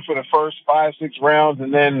looked good for the first 5-6 rounds,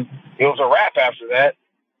 and then it was a wrap after that.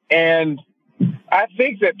 And I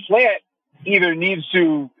think that Plant either needs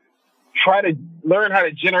to try to learn how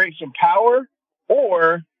to generate some power,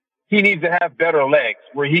 or he needs to have better legs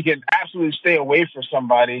where he can absolutely stay away from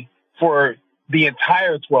somebody for the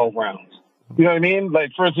entire 12 rounds. You know what I mean?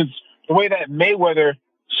 Like, for instance, the way that Mayweather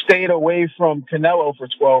stayed away from Canelo for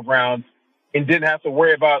 12 rounds and didn't have to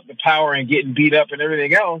worry about the power and getting beat up and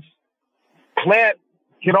everything else, Plant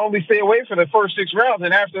can only stay away for the first 6 rounds.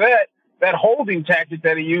 And after that, that holding tactic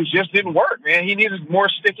that he used just didn't work, man. He needed more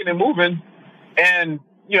sticking and moving and,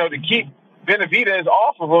 you know, to keep Benavidez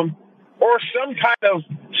off of him, or some kind of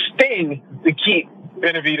sting to keep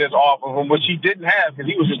Benavidez off of him, which he didn't have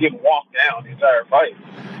because he was just getting walked down the entire fight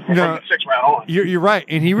from the 6th round on. You're right.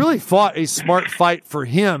 And he really fought a smart fight for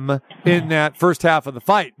him in that first half of the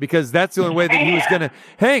fight because that's the only way that he was going to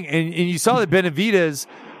hang. And you saw that Benavidez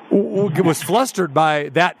was flustered by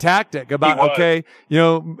that tactic about, okay, you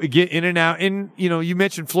know, get in and out. And, you know, you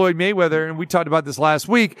mentioned Floyd Mayweather, and we talked about this last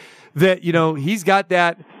week, that, you know, he's got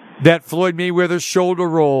that that Floyd Mayweather's shoulder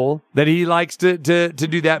roll, that he likes to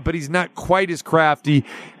do that, but he's not quite as crafty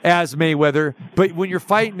as Mayweather. But when you're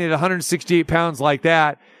fighting at 168 pounds like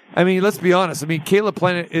that, I mean, let's be honest. I mean, Caleb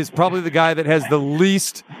Plant is probably the guy that has the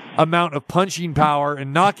least amount of punching power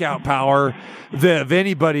and knockout power of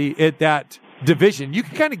anybody at that division. You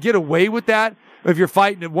can kind of get away with that if you're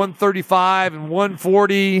fighting at 135 and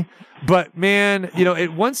 140. But, man, at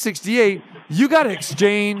 168, you got to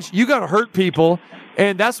exchange. You got to hurt people.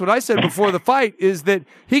 And that's what I said before the fight, is that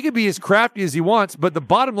he can be as crafty as he wants. But the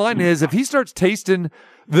bottom line is, if he starts tasting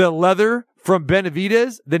the leather from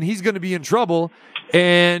Benavidez, then he's going to be in trouble.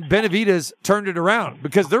 And Benavidez turned it around,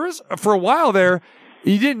 because for a while there,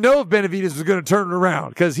 you didn't know if Benavidez was going to turn it around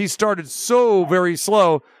because he started so very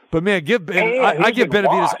slow. But, man, I give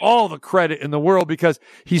Benavidez all the credit in the world, because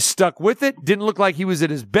he stuck with it. Didn't look like he was at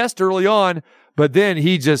his best early on, but then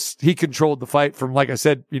he controlled the fight from, like I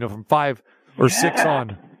said, from 5 or 6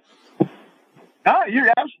 on.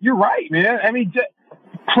 You're right, man. I mean,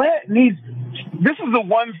 Plant needs. This is the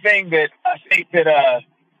one thing that I think that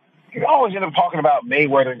you always end up talking about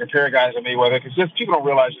Mayweather and compare guys to Mayweather, because just people don't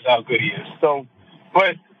realize just how good he is. So,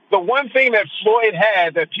 but the one thing that Floyd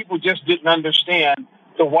had that people just didn't understand,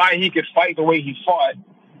 to why he could fight the way he fought,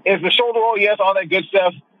 is the shoulder roll. Yes, all that good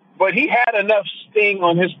stuff, but he had enough sting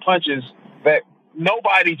on his punches that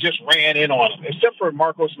nobody just ran in on him, except for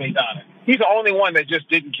Marcos Maidana. He's the only one that just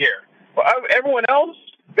didn't care. But everyone else,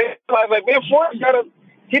 they realized, like, man, Floyd's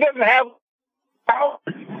he doesn't have power.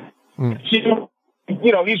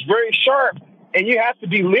 He's very sharp, and you have to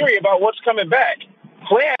be leery about what's coming back.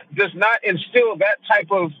 Plant does not instill that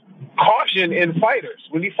type of caution in fighters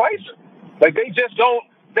when he fights them. Like, they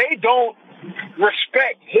don't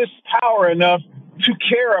respect his power enough to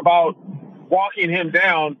care about walking him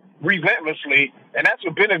down relentlessly. And that's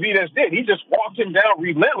what Benavidez did. He just walked him down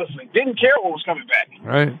relentlessly. Didn't care what was coming back.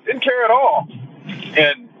 Right. Didn't care at all.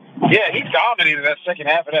 And, yeah, he dominated that second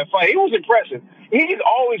half of that fight. He was impressive. He's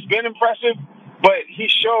always been impressive, but he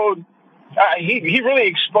showed he really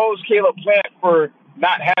exposed Caleb Plant for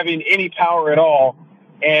not having any power at all.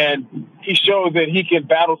 And he showed that he can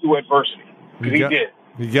battle through adversity. He did.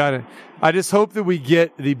 You got it. I just hope that we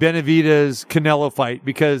get the Benavidez-Canelo fight,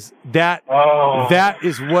 because that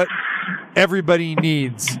is what everybody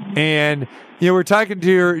needs. And we're talking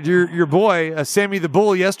to your boy Sammy the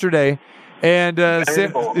Bull yesterday, and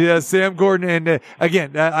Sam Gordon. And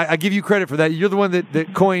again, I give you credit for that. You're the one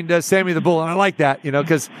that coined Sammy the Bull, and I like that,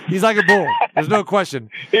 because he's like a bull. There's no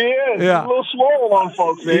question. He is. Yeah. He's a little swollen on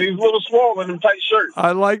folks, man. He's a little swollen in tight shirts.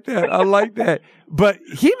 I like that. But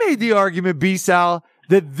he made the argument, B-Sal,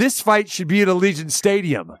 that this fight should be at Allegiant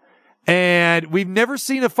Stadium. And we've never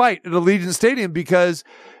seen a fight at Allegiant Stadium because,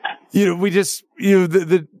 we just,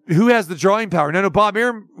 who has the drawing power? Now, I know Bob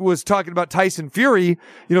Arum was talking about Tyson Fury,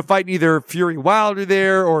 fighting either Fury Wilder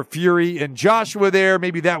there or Fury and Joshua there.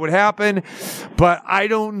 Maybe that would happen, but I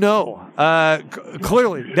don't know.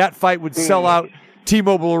 Clearly, that fight would sell out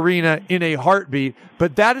T-Mobile Arena in a heartbeat,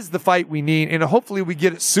 but that is the fight we need, and hopefully we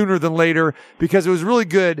get it sooner than later, because it was really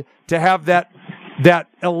good to have that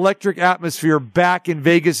electric atmosphere back in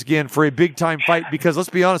Vegas again for a big-time fight, because let's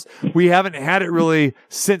be honest, we haven't had it really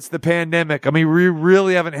since the pandemic. I mean, we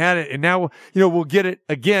really haven't had it, and now, we'll get it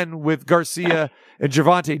again with Garcia and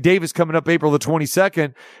Gervonta Davis coming up April the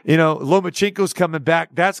 22nd. Lomachenko's coming back.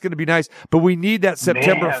 That's going to be nice, but we need that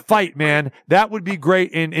September fight, man. That would be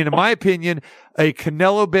great, and in my opinion, a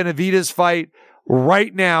Canelo-Benavidez fight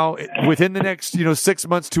right now, within the next, 6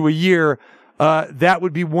 months to a year, that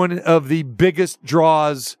would be one of the biggest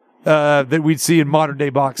draws that we'd see in modern day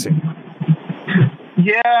boxing.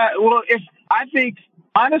 Yeah, well,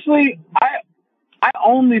 honestly, I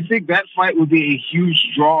only think that fight would be a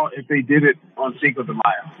huge draw if they did it on Cinco de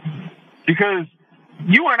Mayo, because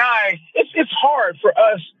you and I, it's hard for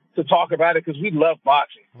us to talk about it because we love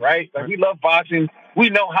boxing, right? Like, we love boxing. We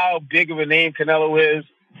know how big of a name Canelo is,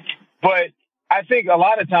 but I think a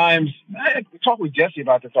lot of times, I talk with Jesse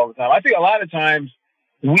about this all the time. I think a lot of times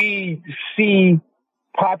we see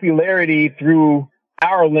popularity through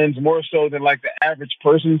our lens more so than like the average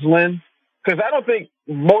person's lens. Because I don't think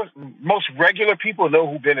most regular people know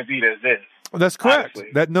who Benavidez is. Well, that's correct.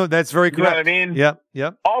 Honestly. That's very correct. You know what I mean?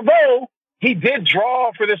 Yep. Although he did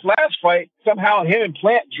draw for this last fight, somehow him and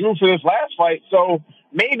Plant drew for this last fight. So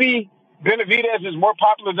maybe Benavidez is more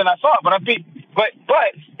popular than I thought. But But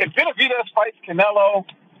if Benavidez fights Canelo,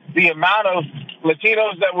 the amount of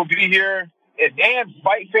Latinos that will be here and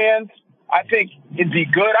fight fans, I think it'd be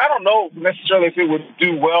good. I don't know necessarily if it would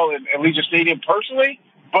do well in Allegiant Stadium personally,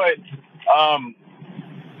 but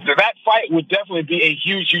that fight would definitely be a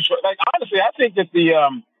huge. Like, honestly, I think that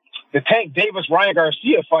the Tank Davis Ryan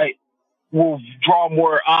Garcia fight will draw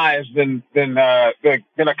more eyes than a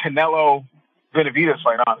Canelo Benavidez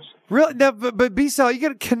fight, honestly. Really? Now, but B-Sal, you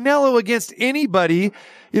got Canelo against anybody.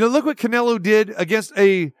 Look what Canelo did against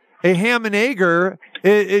a ham and egger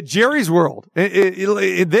at Jerry's World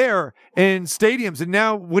there in stadiums. And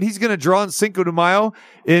now what he's going to draw in Cinco de Mayo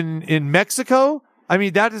in Mexico. I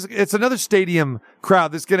mean, it's another stadium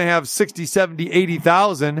crowd that's going to have 60, 70,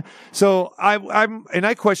 80,000. So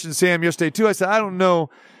I questioned Sam yesterday too. I said, I don't know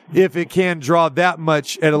if it can draw that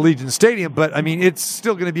much at Allegiant Stadium, but I mean, it's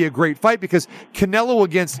still going to be a great fight because Canelo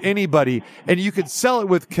against anybody, and you could sell it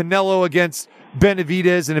with Canelo against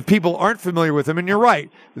Benavidez. And if people aren't familiar with him, and you're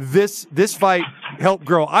right, this fight helped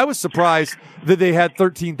grow. I was surprised that they had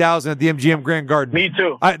 13,000 at the MGM Grand Garden. Me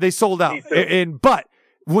too. They sold out. But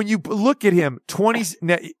when you look at him,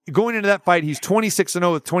 going into that fight, he's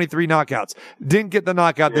 26-0 with 23 knockouts. Didn't get the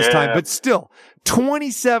knockout this time, but still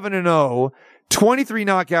 27-0. 23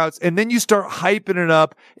 knockouts, and then you start hyping it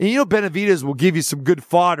up. And Benavidez will give you some good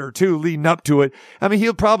fodder too, leading up to it. I mean,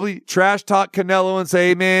 he'll probably trash talk Canelo and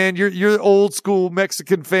say, man, you're old school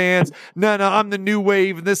Mexican fans. No, I'm the new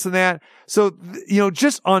wave and this and that. So,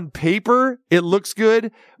 just on paper, it looks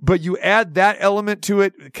good, but you add that element to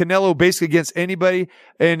it, Canelo basically against anybody.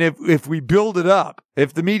 And if we build it up,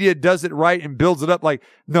 if the media does it right and builds it up like,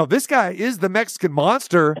 no, this guy is the Mexican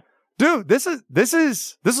monster. Dude, this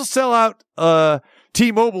will sell out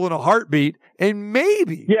T-Mobile in a heartbeat, and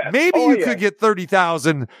maybe you could get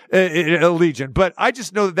 30,000 at Allegiant. But I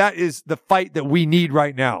just know that is the fight that we need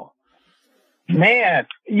right now. Man,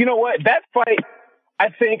 you know what? That fight, I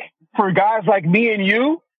think, for guys like me and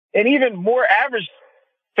you, and even more average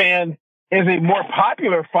fans, is a more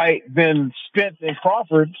popular fight than Spence and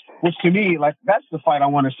Crawford, which to me, that's the fight I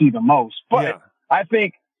want to see the most. But I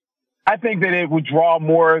think that it would draw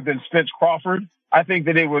more than Spence Crawford. I think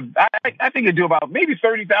that it would. I think it'd do about maybe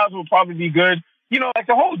 30,000 would probably be good. The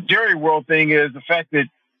whole Jerry World thing is the fact that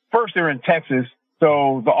first they're in Texas,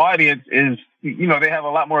 so the audience is they have a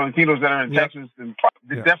lot more Latinos that are in Texas than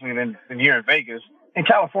definitely than here in Vegas. And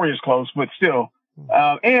California's close, but still.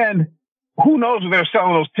 And who knows what they're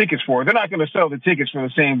selling those tickets for? They're not going to sell the tickets for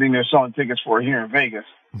the same thing they're selling tickets for here in Vegas.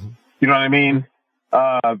 Mm-hmm. You know what I mean?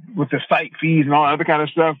 With the site fees and all that other kind of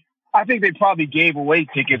stuff. I think they probably gave away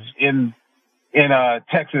tickets in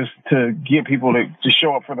Texas to get people to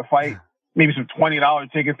show up for the fight. Maybe some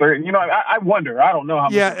 $20 tickets. I wonder. I don't know how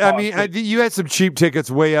much. Yeah, I mean, you had some cheap tickets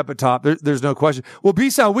way up at top. There's no question. Well,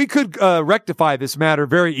 B-Sal, we could rectify this matter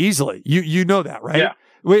very easily. You know that, right? Yeah.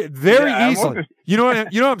 Very easily. You know what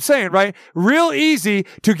I'm saying, right? Real easy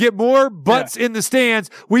to get more butts in the stands.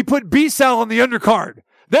 We put B-Sal on the undercard.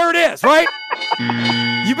 There it is, right?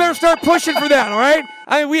 You better start pushing for that, all right?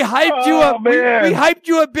 I mean, we hyped you up. We hyped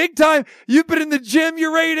you up big time. You've been in the gym.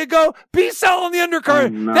 You're ready to go. B-Sal on the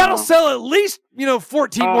undercard. No. That'll sell at least,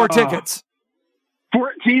 14 more tickets.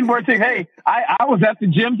 14 more tickets. Hey, I was at the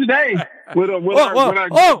gym today with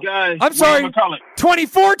our guy. I'm sorry.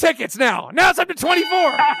 24 tickets now. Now it's up to 24.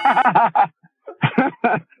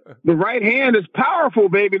 The right hand is powerful,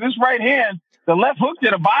 baby. This right hand. The left hook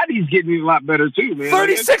to the body's getting a lot better too, man.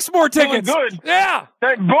 36 more tickets. Good. Yeah.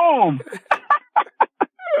 Boom.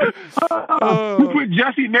 We put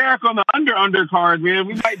Jesse Merrick on the undercard, man.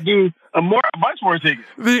 We might do a bunch more tickets.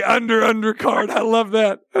 The undercard. I love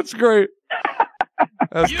that. That's great.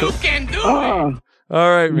 That's cool. Can do it. All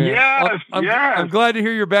right, man. Yes, I'm glad to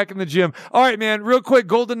hear you're back in the gym. All right, man. Real quick,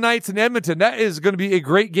 Golden Knights in Edmonton. That is going to be a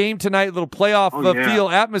great game tonight. Little playoff feel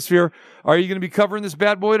atmosphere. Are you going to be covering this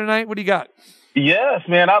bad boy tonight? What do you got? Yes,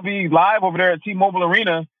 man. I'll be live over there at T-Mobile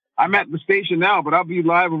Arena. I'm at the station now, but I'll be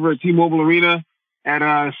live over at T-Mobile Arena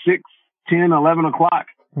at 6, 10, 11 o'clock.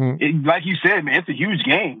 Like you said, man, it's a huge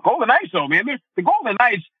game. Golden Knights, though, man. The Golden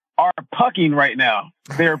Knights are pucking right now.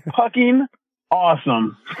 They're pucking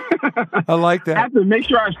awesome. I like that. I have to make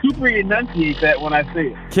sure I super enunciate that when I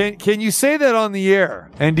say it. Can you say that on the air?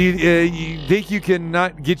 And do you think you can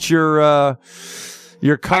not get your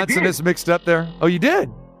consonants mixed up there? Oh, you did?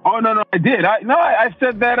 Oh, no, I did. I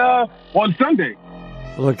said that on Sunday.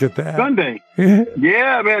 Look at that. Sunday.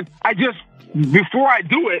 Yeah, man. Before I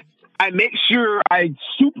do it, I make sure I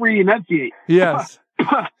super enunciate. Yes.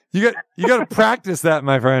 You got to practice that,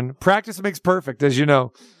 my friend. Practice makes perfect, as you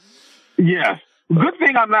know. Yes. Good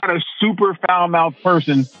thing I'm not a super foul-mouthed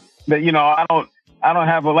person that, I don't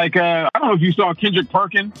have I don't know if you saw Kendrick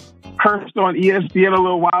Perkins cursed on ESPN a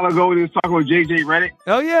little while ago when he was talking with JJ Redick.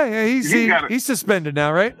 Oh, yeah. He's suspended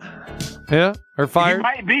now, right? Yeah? Or fired? He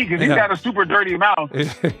might be, because he's got a super dirty mouth.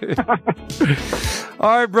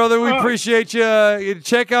 All right, brother. We appreciate you.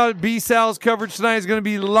 Check out B-Sal's coverage tonight. It's going to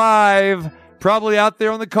be live probably out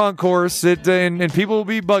there on the concourse, and people will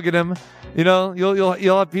be bugging him. You know,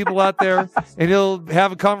 you'll have people out there, and he'll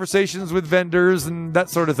have conversations with vendors and that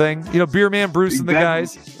sort of thing. You know, Beer Man Bruce and the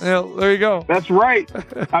guys. You know, there you go. That's right.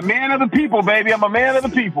 A man of the people, baby. I'm a man of the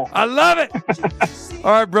people. I love it.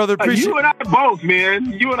 All right, brother. Appreciate you and I both,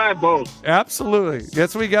 man. You and I both. Absolutely.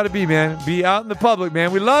 That's what we got to be, man. Be out in the public,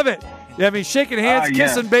 man. We love it. Yeah, I mean, shaking hands,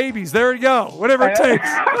 kissing babies. There you go. Whatever it takes.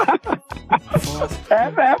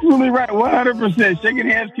 That's absolutely right. 100%. Shaking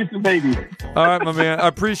hands, kissing babies. All right, my man. I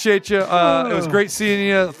appreciate you. It was great seeing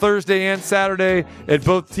you Thursday and Saturday at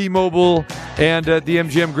both T-Mobile and at the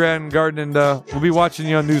MGM Grand Garden, and we'll be watching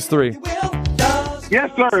you on News 3.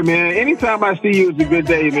 Yes, sir, man. Anytime I see you, it's a good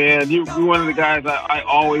day, man. You're one of the guys I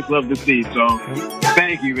always love to see, so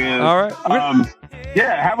thank you, man. All right.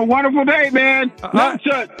 Yeah, have a wonderful day, man.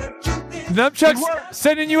 Nunchuck's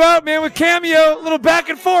sending you out, man, with Cameo. A little back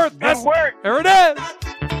and forth. Good work. There it is.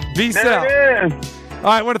 Peace out. There it is. All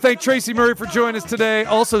right, I want to thank Tracy Murray for joining us today.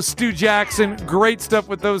 Also, Stu Jackson. Great stuff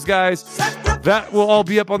with those guys. That will all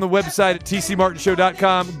be up on the website at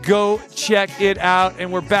tcmartinshow.com. Go check it out.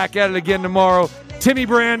 And we're back at it again tomorrow. Timmy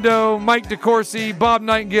Brando, Mike DeCourcy, Bob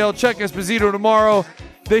Nightingale, Chuck Esposito tomorrow.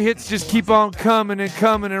 The hits just keep on coming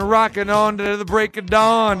and rocking on to the break of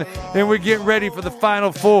dawn. And we're getting ready for the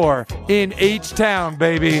Final Four in H-Town,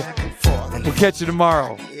 baby. We'll catch you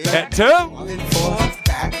tomorrow at 2.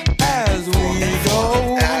 As we go.